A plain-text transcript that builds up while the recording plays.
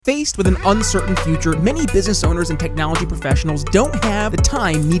Faced with an uncertain future, many business owners and technology professionals don't have the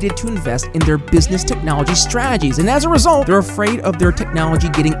time needed to invest in their business technology strategies, and as a result, they're afraid of their technology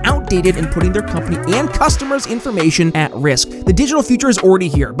getting outdated and putting their company and customers' information at risk. The digital future is already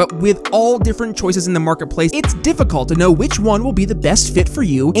here, but with all different choices in the marketplace, it's difficult to know which one will be the best fit for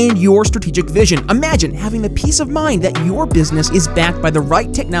you and your strategic vision. Imagine having the peace of mind that your business is backed by the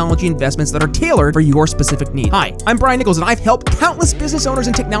right technology investments that are tailored for your specific needs. Hi, I'm Brian Nichols, and I've helped countless business owners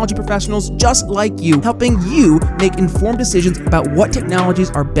and technology professionals just like you, helping you make informed decisions about what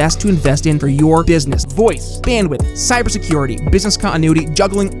technologies are best to invest in for your business. Voice, bandwidth, cybersecurity, business continuity,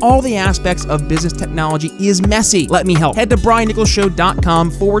 juggling all the aspects of business technology is messy. Let me help. Head to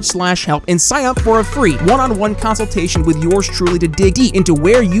briannicholsshow.com/help and sign up for a free one-on-one consultation with yours truly to dig deep into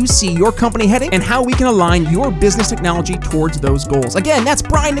where you see your company heading and how we can align your business technology towards those goals. Again, that's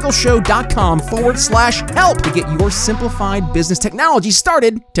briannicholsshow.com/help to get your simplified business technology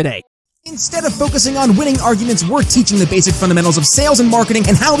started today. Instead of focusing on winning arguments, we're teaching the basic fundamentals of sales and marketing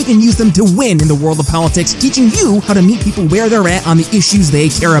and how we can use them to win in the world of politics, teaching you how to meet people where they're at on the issues they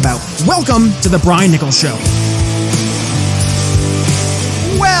care about. Welcome to The Brian Nichols Show.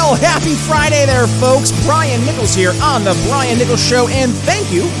 Well, happy Friday there, folks. Brian Nichols here on The Brian Nichols Show, and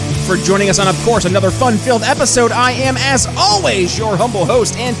thank you for joining us on, of course, another fun-filled episode. I am, as always, your humble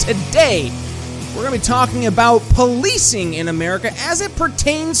host, and today we're going to be talking about policing in America as it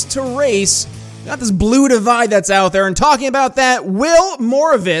pertains to race. Got this blue divide that's out there, and talking about that, Will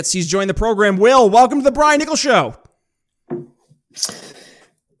Moravits. He's joined the program. Will, welcome to the Brian Nichols Show.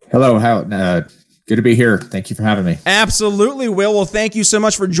 Hello, good to be here. Thank you for having me. Absolutely, Will. Well, thank you so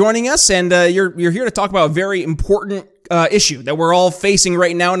much for joining us, and you're here to talk about a very important issue that we're all facing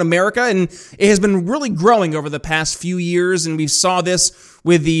right now in America, and it has been really growing over the past few years, and we saw this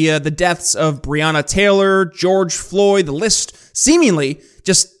with the deaths of Breonna Taylor, George Floyd. The list seemingly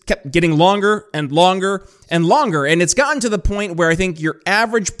just kept getting longer and longer and longer, and it's gotten to the point where I think your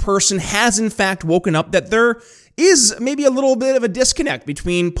average person has in fact woken up that there is maybe a little bit of a disconnect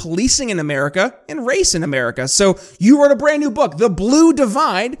between policing in America and race in America. So you wrote a brand new book, The Blue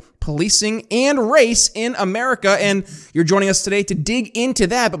Divide, Policing and Race in America, and you're joining us today to dig into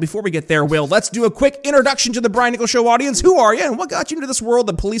that. But before we get there, Will, let's do a quick introduction to the Brian Nichols Show audience. Who are you, and what got you into this world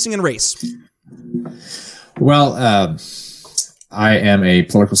of policing and race? Well, I am a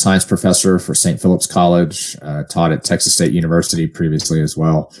political science professor for St. Philip's College, taught at Texas State University previously as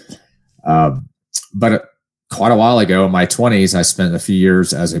well. But quite a while ago, in my 20s, I spent a few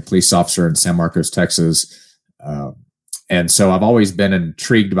years as a police officer in San Marcos, Texas. And so I've always been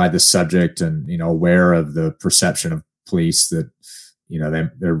intrigued by this subject and, aware of the perception of police that,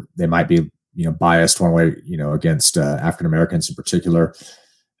 they might be, biased one way, against African Americans in particular.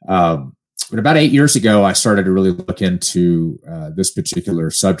 But about 8 years ago, I started to really look into this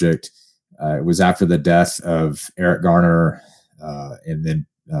particular subject. It was after the death of Eric Garner and then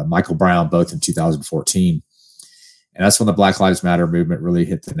Michael Brown, both in 2014. And that's when the Black Lives Matter movement really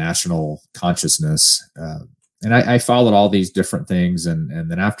hit the national consciousness. And I followed all these different things.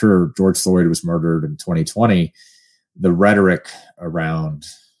 And then after George Floyd was murdered in 2020, the rhetoric around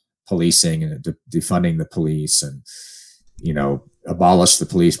policing and defunding the police and, abolish the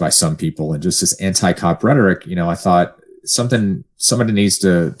police by some people and just this anti-cop rhetoric, I thought somebody needs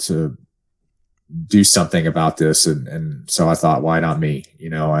to do something about this. And so I thought, why not me?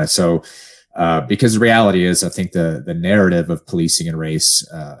 Because the reality is, I think the narrative of policing and race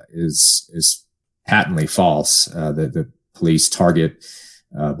is patently false. The police target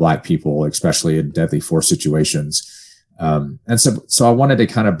Black people, especially in deadly force situations. And so I wanted to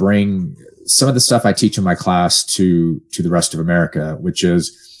kind of bring some of the stuff I teach in my class to the rest of America, which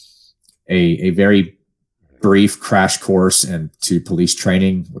is a very brief crash course into police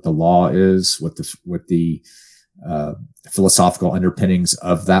training, what the law is, what the philosophical underpinnings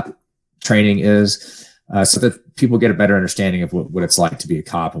of that training is, so that people get a better understanding of what it's like to be a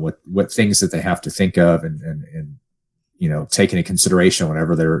cop and what things that they have to think of and take into consideration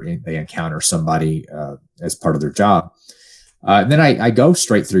whenever they encounter somebody as part of their job. And then I go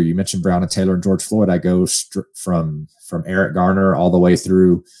straight through. You mentioned Breonna Taylor and George Floyd. I go from Eric Garner all the way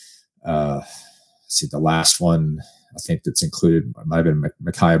through. The last one I think that's included might have been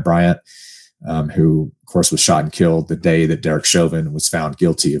Ma'Khia Bryant, who of course was shot and killed the day that Derek Chauvin was found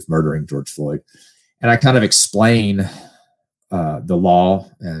guilty of murdering George Floyd. And I kind of explain the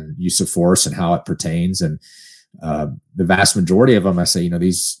law and use of force and how it pertains. And the vast majority of them, I say,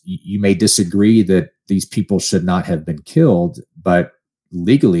 you may disagree that these people should not have been killed, but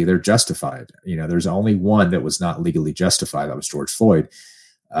legally they're justified. There's only one that was not legally justified. That was George Floyd.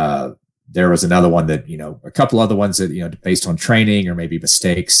 There was another one that, a couple other ones that, based on training or maybe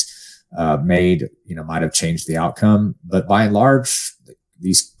mistakes, might have changed the outcome. But by and large,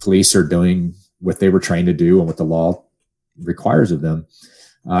 these police are doing what they were trained to do and what the law requires of them.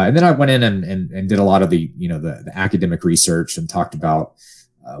 And then I went in and did a lot of the academic research and talked about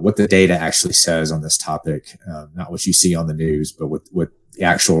what the data actually says on this topic, not what you see on the news, but what the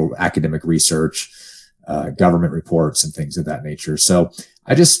actual academic research, government reports and things of that nature. So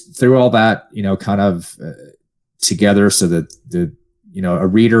I just threw all that, together so that a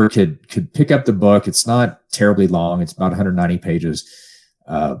reader could pick up the book. It's not terribly long. It's about 190 pages.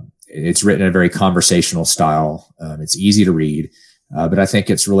 It's written in a very conversational style. It's easy to read, but I think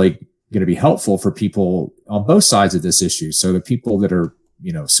it's really going to be helpful for people on both sides of this issue. So the people that are,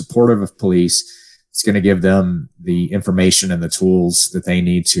 supportive of police, it's going to give them the information and the tools that they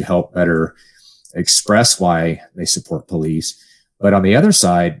need to help better express why they support police. But on the other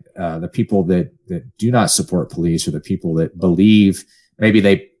side, the people that do not support police, or the people that believe maybe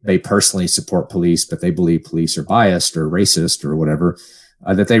they personally support police, but they believe police are biased or racist or whatever,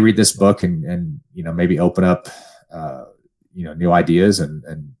 that they read this book and maybe open up, new ideas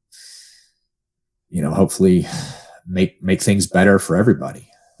and hopefully make things better for everybody.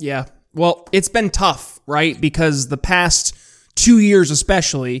 Yeah. Well, it's been tough, right? Because the past 2 years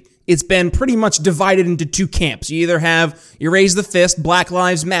especially, it's been pretty much divided into two camps. You either you raise the fist, Black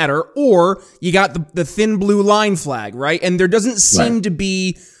Lives Matter, or you got the thin blue line flag, right? And there doesn't seem to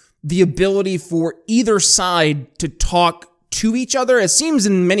be the ability for either side to talk to each other. It seems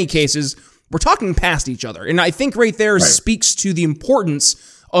in many cases we're talking past each other. And I think right there speaks to the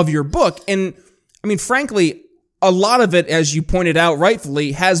importance of your book. And I mean, frankly, a lot of it, as you pointed out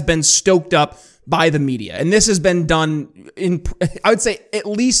rightfully, has been stoked up by the media. And this has been done I would say at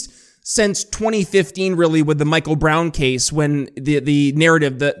least since 2015, really, with the Michael Brown case, when the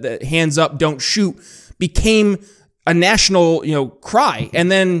narrative, the hands up, don't shoot, became a national, cry.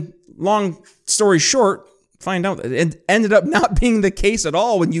 And then, long story short, find out it ended up not being the case at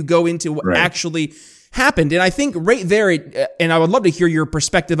all when you go into what actually happened. And I think right there, and I would love to hear your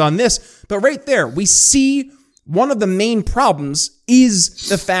perspective on this, but right there, we see one of the main problems is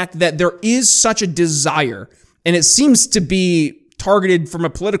the fact that there is such a desire, and it seems to be targeted from a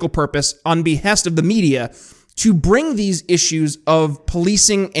political purpose on behest of the media, to bring these issues of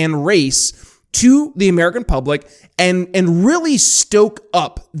policing and race to the American public and really stoke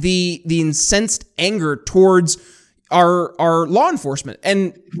up the incensed anger towards our law enforcement.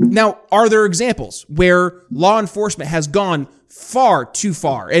 And now, are there examples where law enforcement has gone far too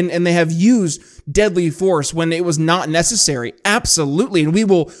far and they have used deadly force when it was not necessary? Absolutely. And we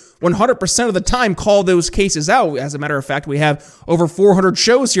will 100% of the time call those cases out. As a matter of fact, we have over 400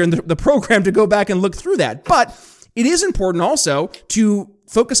 shows here in the program to go back and look through that. But it is important also to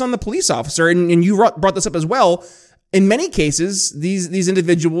focus on the police officer. And you brought this up as well. In many cases, these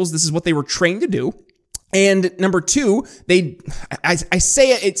individuals, this is what they were trained to do. And number two, I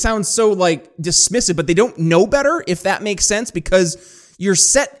say it sounds so like dismissive, but they don't know better, if that makes sense, because you're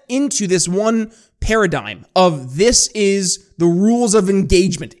set into this one paradigm of this is the rules of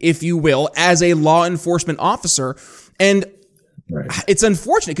engagement, if you will, as a law enforcement officer. And it's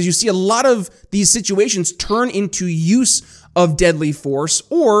unfortunate because you see a lot of these situations turn into use of deadly force,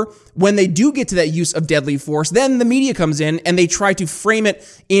 or when they do get to that use of deadly force, then the media comes in and they try to frame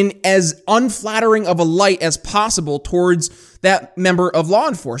it in as unflattering of a light as possible towards that member of law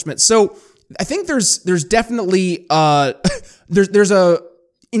enforcement. So I think there's definitely there's an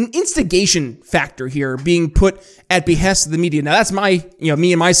instigation factor here being put at behest of the media. Now that's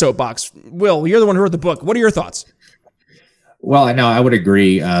me and my soapbox. Will, you're the one who wrote the book. What are your thoughts? Well, I know I would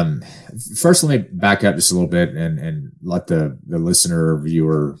agree. First, let me back up just a little bit and let the listener or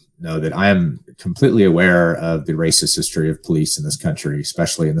viewer know that I am completely aware of the racist history of police in this country,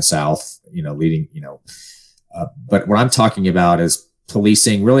 especially in the South, but what I'm talking about is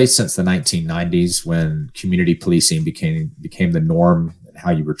policing really since the 1990s, when community policing became the norm and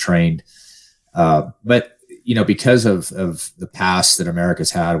how you were trained. But because of the past that America's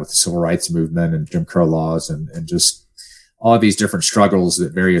had with the civil rights movement and Jim Crow laws and just all of these different struggles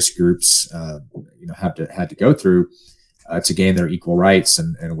that various groups, had to go through to gain their equal rights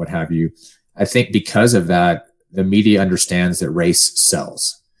and what have you. I think because of that, the media understands that race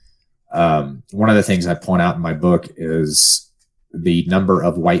sells. One of the things I point out in my book is the number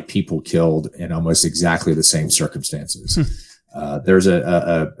of white people killed in almost exactly the same circumstances. There's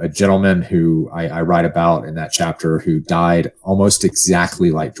a gentleman who I write about in that chapter who died almost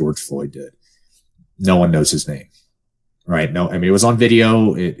exactly like George Floyd did. No one knows his name. Right. No, I mean, it was on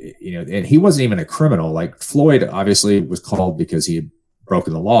video, and he wasn't even a criminal. Like Floyd obviously was called because he had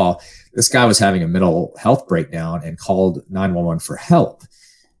broken the law. This guy was having a mental health breakdown and called 911 for help.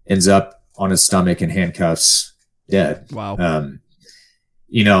 Ends up on his stomach in handcuffs, dead. Wow.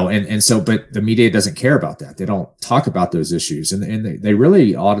 And so, but the media doesn't care about that. They don't talk about those issues. And they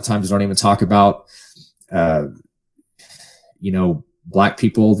really, a lot of times don't even talk about, Black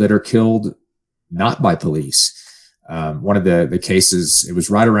people that are killed not by police. One of the cases, it was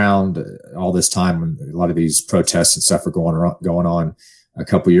right around all this time when a lot of these protests and stuff were going on a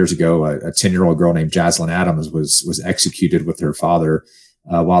couple of years ago. A 10-year-old girl named Jaslyn Adams was executed with her father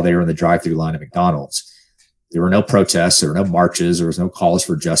while they were in the drive-through line at McDonald's. There were no protests, there were no marches, there was no calls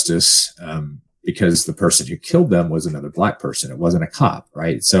for justice, because the person who killed them was another Black person. It wasn't a cop,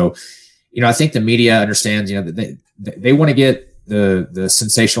 right? So, I think the media understands, that they want to get the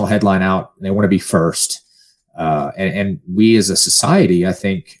sensational headline out, and they want to be first. And we as a society, I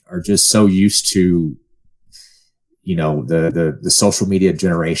think, are just so used to, the social media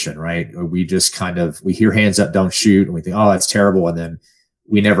generation, right? We just we hear hands up, don't shoot, and we think, oh, that's terrible. And then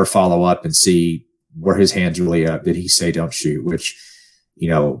we never follow up and see, were his hands really up? Did he say don't shoot? Which,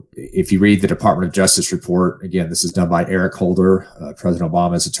 if you read the Department of Justice report, again, this is done by Eric Holder, President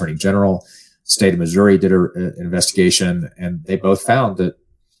Obama's Attorney General. State of Missouri did an investigation, and they both found that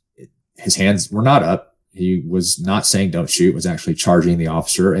his hands were not up. He was not saying don't shoot, was actually charging the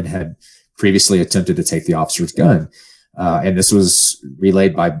officer and had previously attempted to take the officer's gun. And this was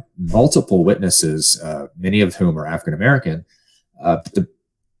relayed by multiple witnesses, many of whom are African-American.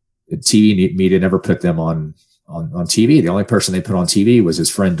 The TV media never put them on TV. The only person they put on TV was his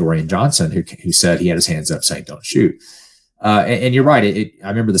friend Dorian Johnson, who said he had his hands up saying don't shoot. And you're right. I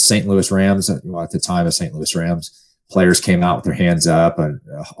remember the St. Louis Rams, at the time of St. Louis Rams, players came out with their hands up, and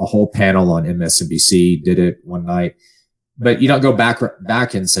a whole panel on MSNBC did it one night. But you don't go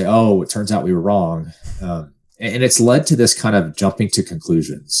back and say, oh, it turns out we were wrong. And it's led to this kind of jumping to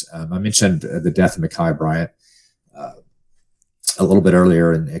conclusions. I mentioned the death of Ma'Khia Bryant a little bit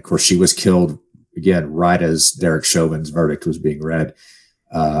earlier. And of course, she was killed again, right as Derek Chauvin's verdict was being read.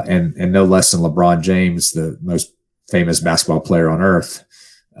 And no less than LeBron James, the most famous basketball player on earth,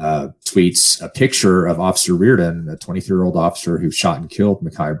 tweets a picture of Officer Reardon, a 23-year-old officer who shot and killed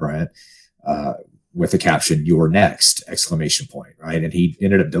Ma'Khia Bryant, with the caption, "You're next!" ! Right. And he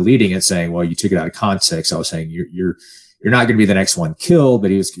ended up deleting it, saying, well, you took it out of context. I was saying you're not going to be the next one killed, but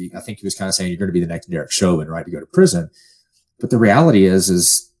I think he was kind of saying you're going to be the next Derek Chauvin, right, to go to prison. But the reality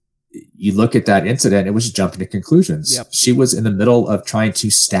is you look at that incident, it was jumping to conclusions. Yep. She was in the middle of trying to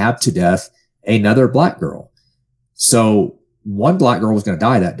stab to death another Black girl. So one Black girl was going to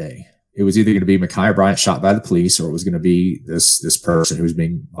die that day. It was either going to be Ma'Khia Bryant shot by the police, or it was going to be this person who was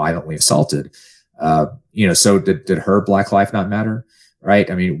being violently assaulted. So did her Black life not matter? Right.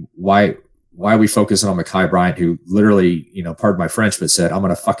 I mean, why are we focusing on Ma'Khia Bryant, who literally, pardon my French, but said, I'm going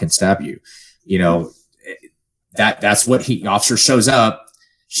to fucking stab you. That's what officer shows up.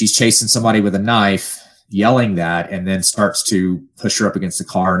 She's chasing somebody with a knife, yelling that, and then starts to push her up against the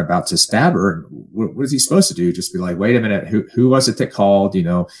car and about to stab her. And what is he supposed to do? Just be like, wait a minute, who was it that called?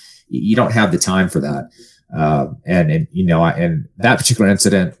 You don't have the time for that. And that particular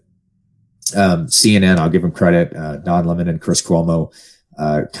incident, CNN, I'll give them credit. Don Lemon and Chris Cuomo,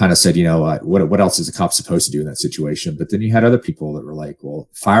 kind of said, what else is a cop supposed to do in that situation? But then you had other people that were like, well,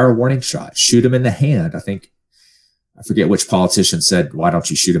 fire a warning shot, shoot him in the hand. I forget which politician said, why don't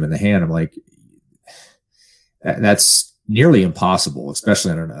you shoot him in the hand? I'm like, that's nearly impossible,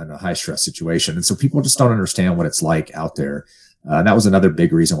 especially in a high stress situation. And so people just don't understand what it's like out there. And that was another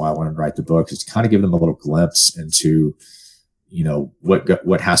big reason why I wanted to write the book, is to kind of give them a little glimpse into,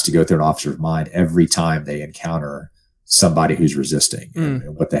 what has to go through an officer's mind every time they encounter somebody who's resisting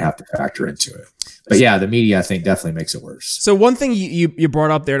and what they have to factor into it. But yeah, the media, I think, definitely makes it worse. So one thing you brought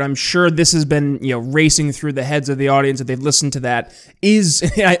up there, and I'm sure this has been racing through the heads of the audience if they've listened to that, is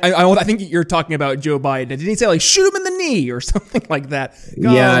I think you're talking about Joe Biden. Didn't he say like shoot him in the knee or something like that?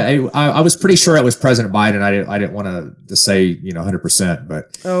 Yeah, I was pretty sure it was President Biden. I didn't want to say 100%,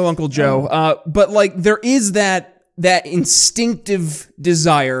 but Uncle Joe. But like there is that instinctive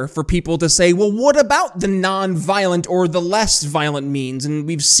desire for people to say, well, what about the non-violent or the less violent means? And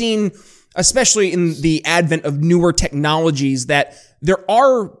we've seen, especially in the advent of newer technologies, that there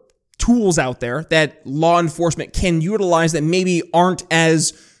are tools out there that law enforcement can utilize that maybe aren't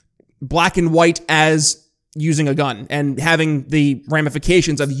as black and white as using a gun and having the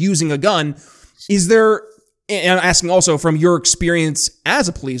ramifications of using a gun. Is there, and I'm asking also from your experience as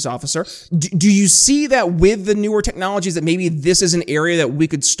a police officer, do you see that with the newer technologies that maybe this is an area that we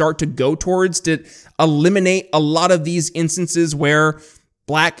could start to go towards to eliminate a lot of these instances where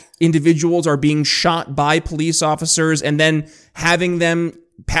black individuals are being shot by police officers and then having them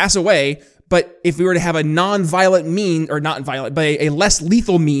pass away. But if we were to have a non-violent mean, or not violent, but a less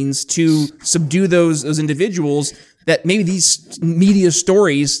lethal means to subdue those individuals, that maybe these media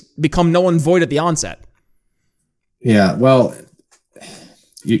stories become null and void at the onset. Yeah, well,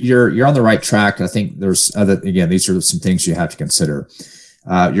 you're on the right track. I think there's these are some things you have to consider.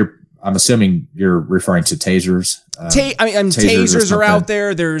 I'm assuming you're referring to tasers. Tasers are out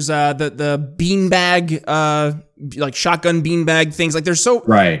there. There's the beanbag, like shotgun beanbag things. Like there's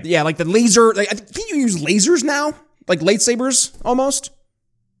right. Yeah, like the laser. Like, can you use lasers now? Like lightsabers almost.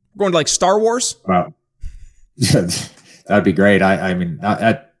 We're going to like Star Wars. Wow. That'd be great. I mean,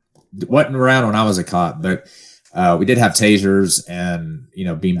 that wasn't around when I was a cop, but we did have tasers and,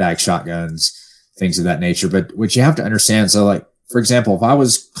 beanbag shotguns, things of that nature. But what you have to understand, so like, for example, if I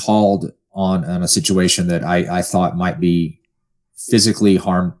was called on a situation that I thought might be physically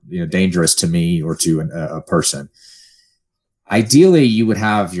dangerous to me or to a person, ideally you would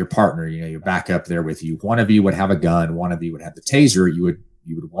have your partner, your backup there with you. One of you would have a gun. One of you would have the taser. You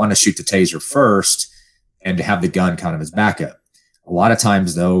would want to shoot the taser first and to have the gun kind of as backup. A lot of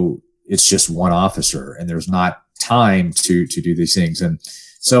times though, it's just one officer and there's not time to do these things. And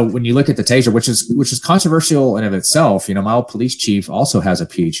so when you look at the taser, which is controversial in of itself, my old police chief also has a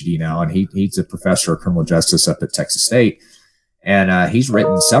PhD now, and he's a professor of criminal justice up at Texas State. And he's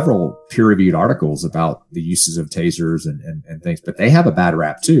written several peer-reviewed articles about the uses of tasers and things, but they have a bad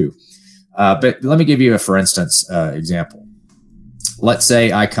rap too. But let me give you a, for instance, example. Let's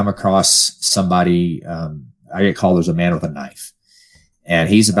say I come across somebody, I get called there's a man with a knife, and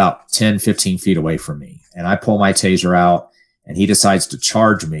he's about 10, 15 feet away from me. And I pull my taser out, and he decides to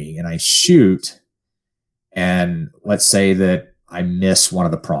charge me, and I shoot. And let's say that I miss one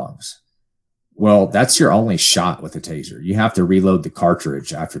of the prongs. Well, that's your only shot with a taser. You have to reload the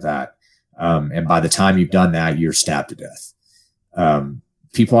cartridge after that. And by the time you've done that, you're stabbed to death.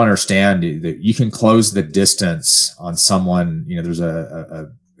 People understand that you can close the distance on someone. There's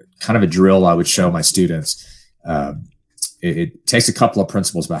a kind of a drill I would show my students. It takes a couple of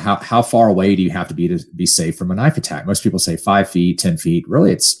principles about how far away do you have to be safe from a knife attack. Most people say 5 feet, 10 feet.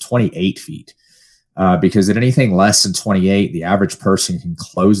 Really, it's 28 feet. Because at anything less than 28, the average person can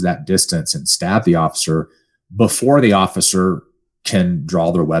close that distance and stab the officer before the officer can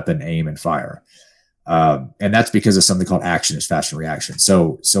draw their weapon, aim, and fire. And that's because of something called action is faster than reaction.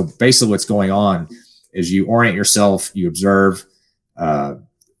 So basically what's going on is you orient yourself, you observe,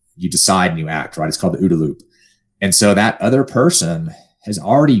 you decide, and you act, right? It's called the OODA loop. And so that other person has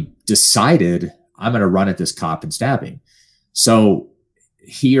already decided, I'm going to run at this cop and stab him. So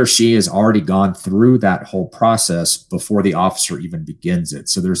he or she has already gone through that whole process before the officer even begins it.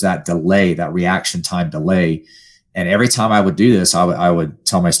 So there's that delay, that reaction time delay. And every time I would do this, I would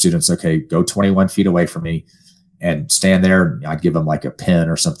tell my students, okay, go 21 feet away from me and stand there. I'd give them like a pen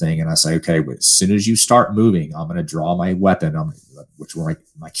or something. And I say, okay, as soon as you start moving, I'm going to draw my weapon, which were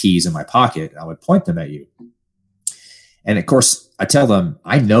my keys in my pocket. I would point them at you. And of course, I tell them,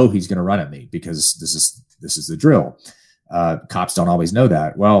 I know he's going to run at me because this is the drill. Cops don't always know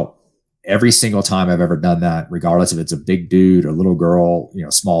that. Well, every single time I've ever done that, regardless if it's a big dude or little girl,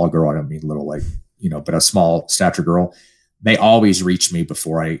 small girl, I don't mean little, like, but a small stature girl, they always reach me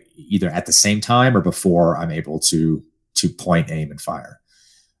before I either at the same time or before I'm able to point, aim, and fire.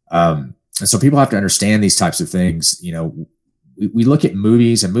 And so people have to understand these types of things. We look at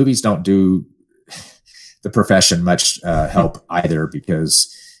movies, and movies don't do the profession much help either,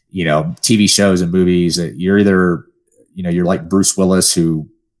 because TV shows and movies, you're either you're like Bruce Willis, who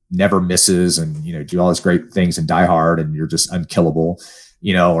never misses and do all these great things in Die Hard, and you're just unkillable,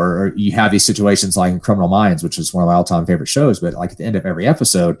 or you have these situations like in Criminal Minds, which is one of my all-time favorite shows. But like at the end of every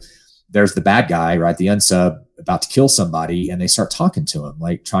episode, there's the bad guy, right, the unsub, about to kill somebody, and they start talking to him,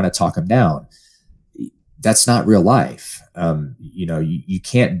 like trying to talk him down. That's not real life. You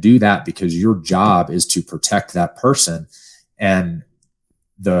can't do that, because your job is to protect that person. And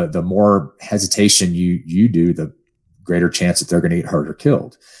the more hesitation you do, the greater chance that they're going to get hurt or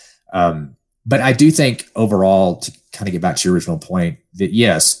killed. But I do think overall, to kind of get back to your original point, that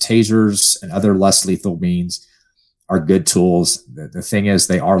yes, tasers and other less lethal means are good tools. The thing is,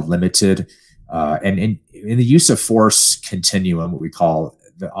 they are limited. And in the use of force continuum, what we call,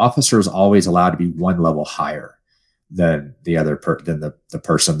 the officer is always allowed to be one level higher than the other than the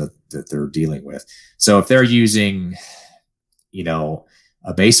person that they're dealing with. So if they're using,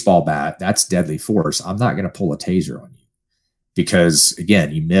 a baseball bat, that's deadly force. I'm not going to pull a taser on you, because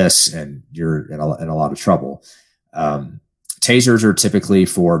again, you miss and you're in a lot of trouble. tasers are typically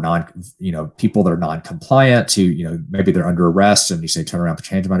for people that are non-compliant to, maybe they're under arrest and you say, turn around, put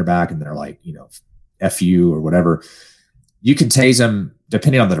your hands behind your back. And they're like, F you or whatever. You can tase them,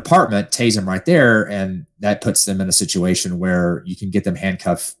 depending on the department, tase them right there. And that puts them in a situation where you can get them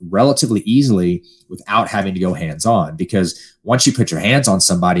handcuffed relatively easily without having to go hands on. Because once you put your hands on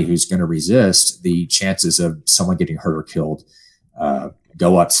somebody who's going to resist, the chances of someone getting hurt or killed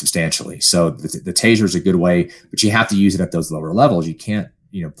go up substantially. So the taser is a good way, but you have to use it at those lower levels. You can't,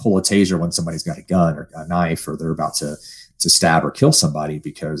 pull a taser when somebody's got a gun or a knife or they're about to stab or kill somebody,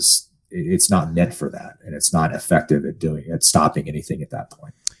 because it's not meant for that, and it's not effective at stopping anything at that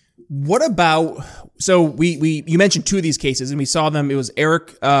point. What about, so you mentioned two of these cases, and we saw them. It was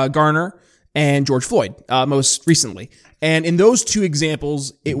Eric Garner and George Floyd most recently. And in those two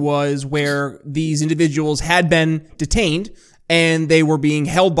examples, it was where these individuals had been detained and they were being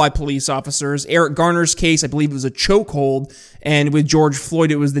held by police officers. Eric Garner's case, I believe it was a chokehold, and with George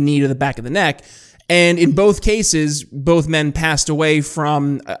Floyd, it was the knee to the back of the neck. And in both cases, both men passed away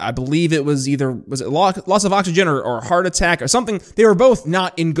from, I believe it was loss of oxygen or a heart attack or something. They were both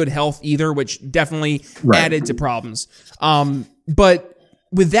not in good health either, which definitely added to problems. But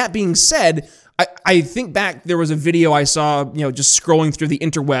with that being said, I think back, there was a video I saw, just scrolling through the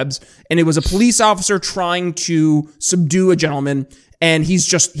interwebs, and it was a police officer trying to subdue a gentleman, and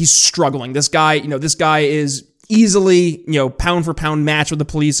he's struggling. This guy is easily, pound for pound match with the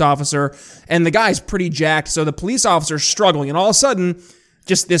police officer, and the guy's pretty jacked. So the police officer's struggling, and all of a sudden,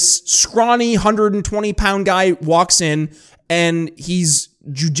 just this scrawny 120-pound guy walks in, and he's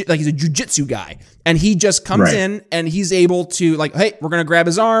a jiu-jitsu guy, and he just comes in and he's able to, hey, we're going to grab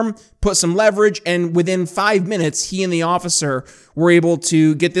his arm, put some leverage, and within 5 minutes, he and the officer were able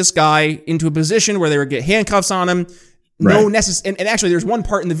to get this guy into a position where they would get handcuffs on him. And actually, there's one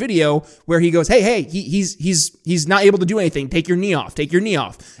part in the video where he goes, hey, he's not able to do anything. Take your knee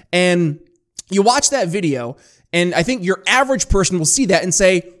off. And you watch that video, and I think your average person will see that and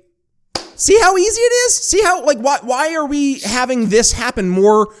say, see how easy it is? See how, why are we having this happen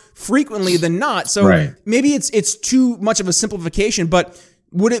more frequently than not? So maybe it's too much of a simplification, but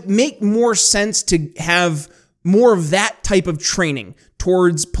would it make more sense to have more of that type of training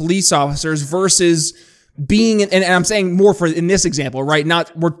towards police officers versus being, and I'm saying more for in this example, right?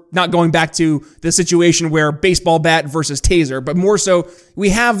 We're not going back to the situation where baseball bat versus taser, but more so we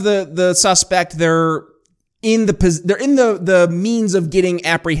have the suspect, they're in the means of getting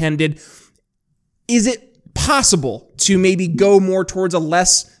apprehended. Is it possible to maybe go more towards a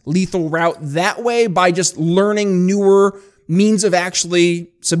less lethal route that way by just learning newer means of actually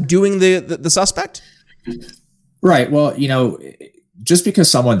subduing the suspect? Right. Well, just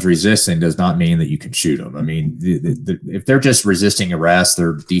because someone's resisting does not mean that you can shoot them. I mean, if they're just resisting arrest,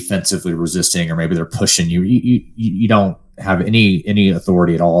 they're defensively resisting, or maybe they're pushing you. You don't have any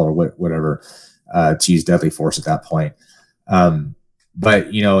authority at all, or whatever, to use deadly force at that point. But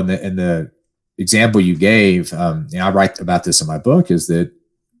in the example you gave, I write about this in my book, is that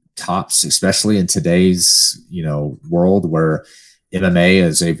cops, especially in today's world where MMA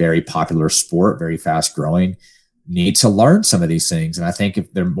is a very popular sport, very fast growing, need to learn some of these things. And I think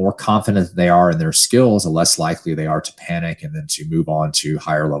if they're more confident they are in their skills, the less likely they are to panic and then to move on to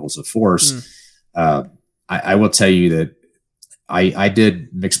higher levels of force. I will tell you that I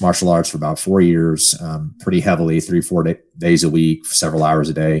did mixed martial arts for about 4 years, pretty heavily, 3-4 days a week, several hours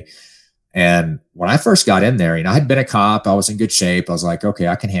a day. And when I first got in there, I had been a cop, I was in good shape. I was like, okay,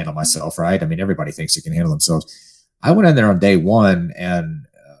 I can handle myself, right? I mean, everybody thinks they can handle themselves. I went in there on day one and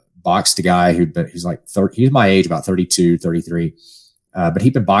boxed a guy he's like 30, he's my age, about 32, 33. But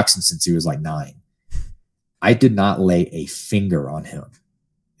he'd been boxing since he was like 9. I did not lay a finger on him.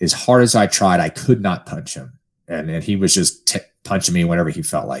 As hard as I tried, I could not punch him. And he was just punching me whenever he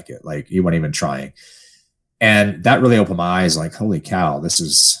felt like it. Like, he wasn't even trying. And that really opened my eyes, like, holy cow, this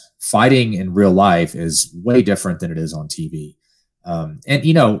is fighting in real life is way different than it is on TV. A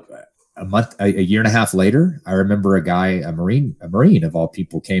year and a half later, I remember a guy, a Marine of all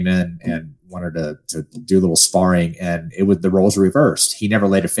people, came in and wanted to do a little sparring, and the roles were reversed. He never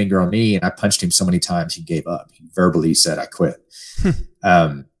laid a finger on me, and I punched him so many times he gave up. He verbally said, I quit.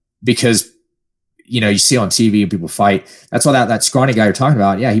 Because, you see on TV people fight. That's why that scrawny guy you're talking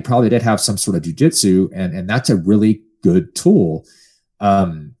about, yeah, he probably did have some sort of jujitsu, and that's a really good tool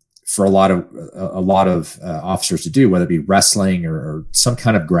for a lot of officers to do, whether it be wrestling or some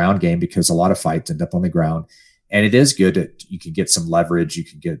kind of ground game, because a lot of fights end up on the ground, and it is good that you can get some leverage, you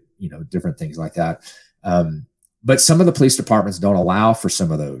can get, different things like that. But some of the police departments don't allow for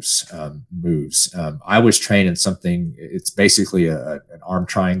some of those moves. I was trained in something, it's basically an arm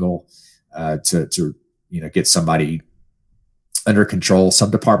triangle to get somebody under control.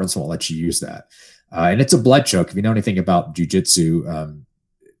 Some departments won't let you use that. And it's a blood choke. If you know anything about jujitsu,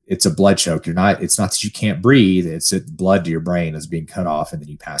 it's a blood choke. It's not that you can't breathe. It's that blood to your brain is being cut off and then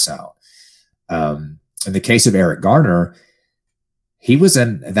you pass out. In the case of Eric Garner, he was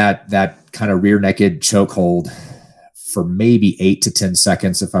in that kind of rear naked chokehold for maybe 8 to 10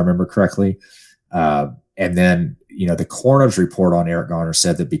 seconds, if I remember correctly. And then, the coroner's report on Eric Garner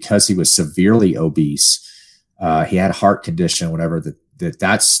said that because he was severely obese, he had a heart condition, whatever,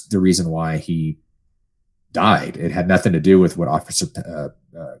 that's the reason why he died. It had nothing to do with what Officer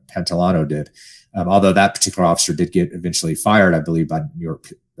Pantalano did. Although that particular officer did get eventually fired, I believe, by New York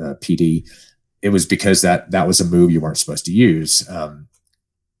PD. It was because that was a move you weren't supposed to use.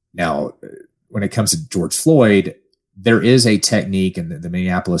 Now, when it comes to George Floyd, there is a technique, and the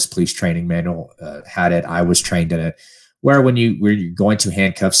Minneapolis Police Training Manual had it. I was trained in it, where when you're going to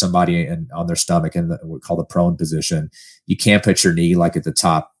handcuff somebody on their stomach in what we call the prone position, you can't put your knee like at the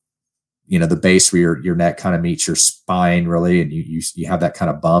top, the base where your neck kind of meets your spine, really, and you have that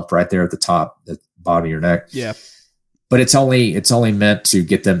kind of bump right there at the top, the bottom of your neck. Yeah. But it's only meant to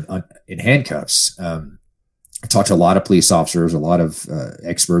get them in handcuffs. I talked to a lot of police officers, a lot of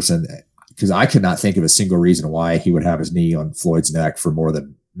experts, and because I could not think of a single reason why he would have his knee on Floyd's neck for more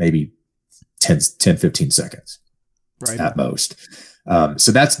than maybe 10, 15 seconds at most.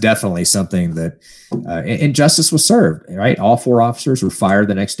 So that's definitely something that injustice was served, right? All 4 officers were fired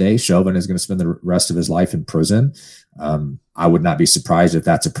the next day. Chauvin is going to spend the rest of his life in prison. I would not be surprised if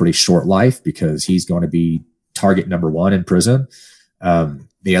that's a pretty short life, because he's going to be target number 1 in prison.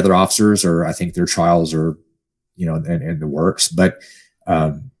 The other officers I think their trials are, in the works. But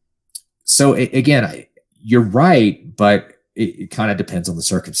so again, you're right, but it kind of depends on the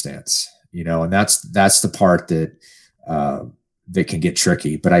circumstance, and that's the part that can get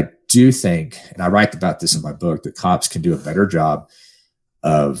tricky. But I do think, and I write about this in my book, that cops can do a better job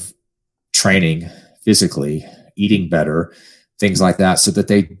of training physically, eating better, things like that, so that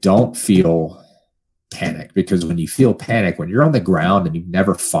they don't feel panic. Because when you feel panic, when you're on the ground and you've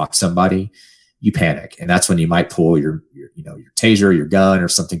never fought somebody, you panic. And that's when you might pull your taser, your gun or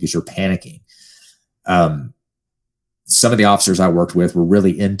something, because you're panicking. Some of the officers I worked with were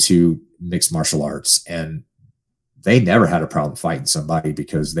really into mixed martial arts, and they never had a problem fighting somebody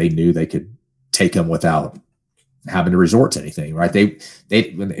because they knew they could take them without having to resort to anything, right?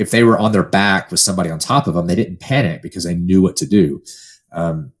 If they were on their back with somebody on top of them, they didn't panic because they knew what to do.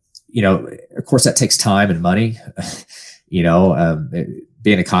 Of course that takes time and money,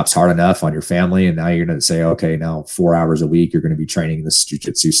 being a cop's hard enough on your family. And now you're going to say, okay, now 4 hours a week, you're going to be training this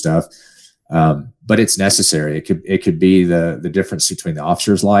jujitsu stuff. But it's necessary. It could be the difference between the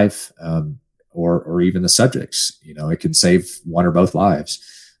officer's life, or even the subjects. It can save one or both lives,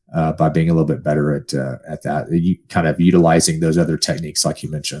 by being a little bit better at that. You kind of utilizing those other techniques, like you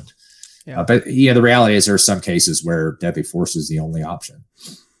mentioned. Yeah. But the reality is there are some cases where deadly force is the only option.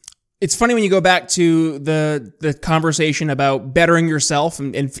 It's funny when you go back to the conversation about bettering yourself,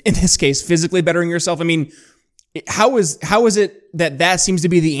 and in this case, physically bettering yourself. I mean, how is it that seems to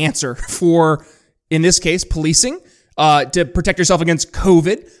be the answer for, in this case, policing, to protect yourself against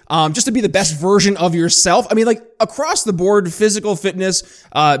COVID, just to be the best version of yourself? I mean, like across the board, physical fitness,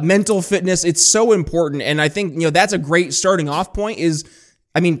 mental fitness, it's so important. And I think, that's a great starting off point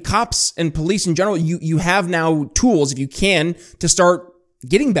cops and police in general, you have now tools, if you can, to start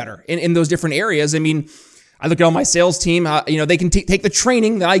getting better in those different areas. I mean, I look at all my sales team, they can take the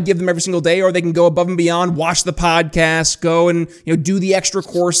training that I give them every single day, or they can go above and beyond, watch the podcast, go and, do the extra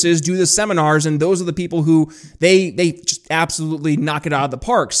courses, do the seminars. And those are the people who they just absolutely knock it out of the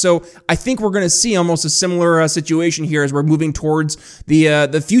park. So I think we're going to see almost a similar situation here as we're moving towards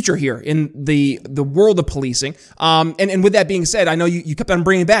the future here in the world of policing. And with that being said, I know you kept on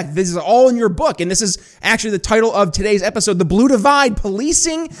bringing it back. This is all in your book. And this is actually the title of today's episode, The Blue Divide,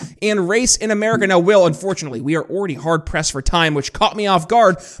 Policing and Race in America. Now, Will, unfortunately, we are already hard pressed for time, which caught me off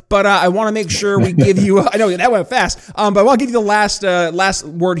guard, but I want to make sure we give you, I know that went fast, but I want to give you the last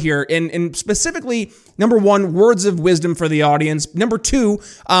word here, and specifically, number 1, words of wisdom for the audience. Number 2,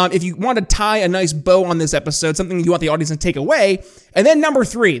 if you want to tie a nice bow on this episode, something you want the audience to take away. And then number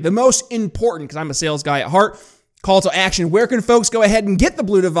 3, the most important, because I'm a sales guy at heart, call to action. Where can folks go ahead and get the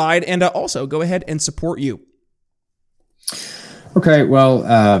Blue Divide, and also go ahead and support you? Okay,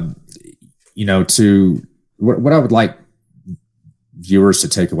 well, what I would like viewers to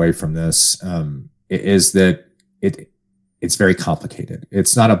take away from this is that it's very complicated.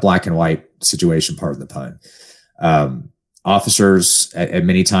 It's not a black and white situation, pardon the pun. Officers at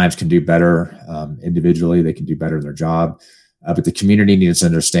many times can do better individually. They can do better in their job. But the community needs to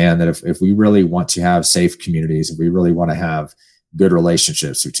understand that if we really want to have safe communities, if we really want to have good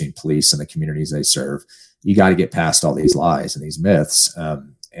relationships between police and the communities they serve. You got to get past all these lies and these myths,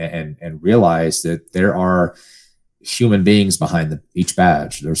 and realize that there are human beings behind each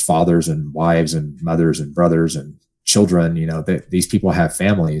badge. There's fathers and wives and mothers and brothers and children. These people have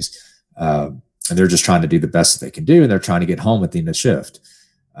families, and they're just trying to do the best that they can do, and they're trying to get home at the end of the shift.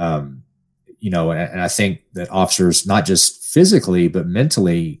 And I think that officers, not just physically but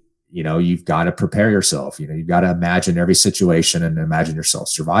mentally, you've got to prepare yourself. You've got to imagine every situation and imagine yourself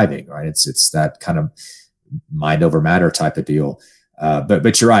surviving. Right? It's that kind of mind over matter type of deal.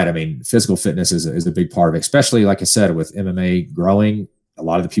 But you're right. I mean, physical fitness is a big part of it, especially, like I said, with MMA growing. A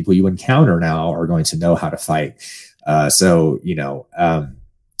lot of the people you encounter now are going to know how to fight. But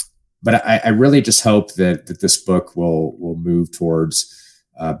I really just hope that this book will move towards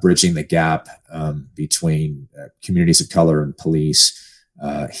bridging the gap between communities of color and police,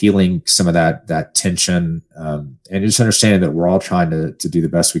 healing some of that tension, and just understanding that we're all trying to do the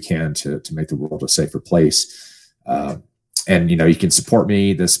best we can to make the world a safer place. And you can support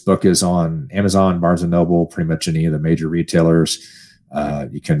me. This book is on Amazon, Barnes & Noble, pretty much any of the major retailers.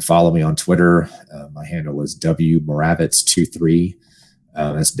 You can follow me on Twitter. My handle is WMoravits23.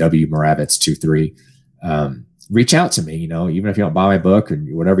 That's WMoravits23. Reach out to me, even if you don't buy my book or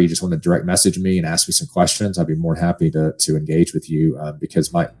whatever, you just want to direct message me and ask me some questions. I'd be more than happy to engage with you,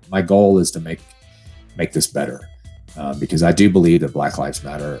 because my goal is to make this better. Because I do believe that Black Lives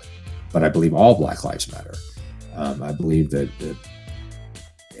Matter, but I believe all Black Lives matter. I believe that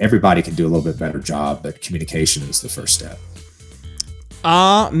everybody can do a little bit better job, but communication is the first step.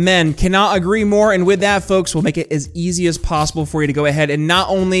 Amen. Cannot agree more. And with that, folks, we'll make it as easy as possible for you to go ahead and not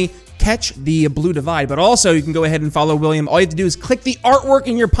only catch the Blue Divide, but also you can go ahead and follow William. All you have to do is click the artwork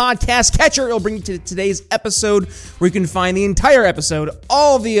in your podcast catcher. It'll bring you to today's episode, where you can find the entire episode,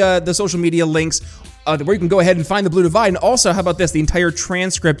 all the social media links, where you can go ahead and find the Blue Divide. And also, how about this? The entire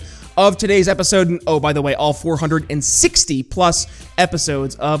transcript of today's episode. And oh, by the way, all 460 plus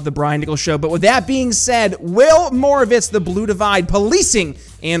episodes of The Brian Nichols Show. But with that being said, Will Moravits, The Blue Divide, Policing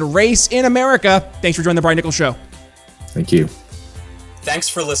and Race in America. Thanks for joining The Brian Nichols Show. Thank you. Thanks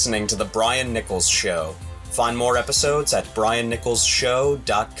for listening to The Brian Nichols Show. Find more episodes at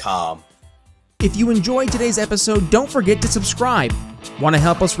briannicholsshow.com. If you enjoyed today's episode, don't forget to subscribe. Want to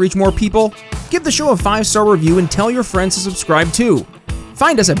help us reach more people? Give the show a 5-star review and tell your friends to subscribe too.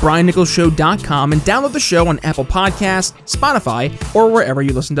 Find us at briannicholsshow.com and download the show on Apple Podcasts, Spotify, or wherever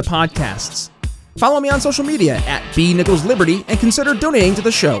you listen to podcasts. Follow me on social media at bnicholsliberty and consider donating to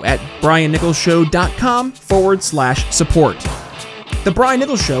the show at briannicholsshow.com/support. The Brian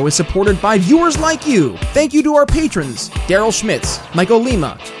Nichols Show is supported by viewers like you. Thank you to our patrons, Daryl Schmitz, Michael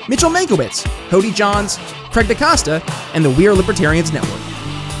Lima, Mitchell Mankiewicz, Cody Johns, Craig DaCosta, and the We Are Libertarians Network.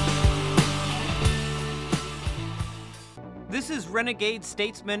 This is renegade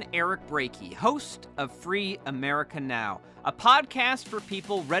statesman Eric Brakey, host of Free America Now, a podcast for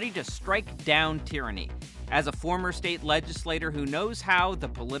people ready to strike down tyranny. As a former state legislator who knows how the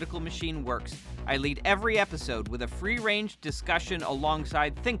political machine works, I lead every episode with a free-range discussion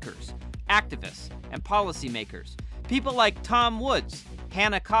alongside thinkers, activists, and policymakers. People like Tom Woods,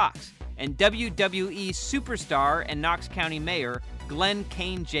 Hannah Cox, and WWE superstar and Knox County Mayor Glenn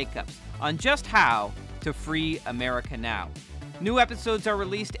Kane Jacobs on just how to free America now. New episodes are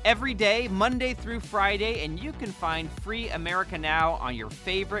released every day, Monday through Friday, and you can find Free America Now on your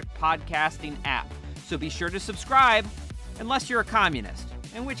favorite podcasting app. So be sure to subscribe, unless you're a communist,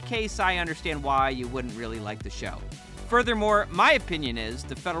 in which case I understand why you wouldn't really like the show. Furthermore, my opinion is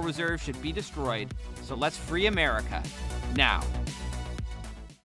the Federal Reserve should be destroyed, so let's free America now.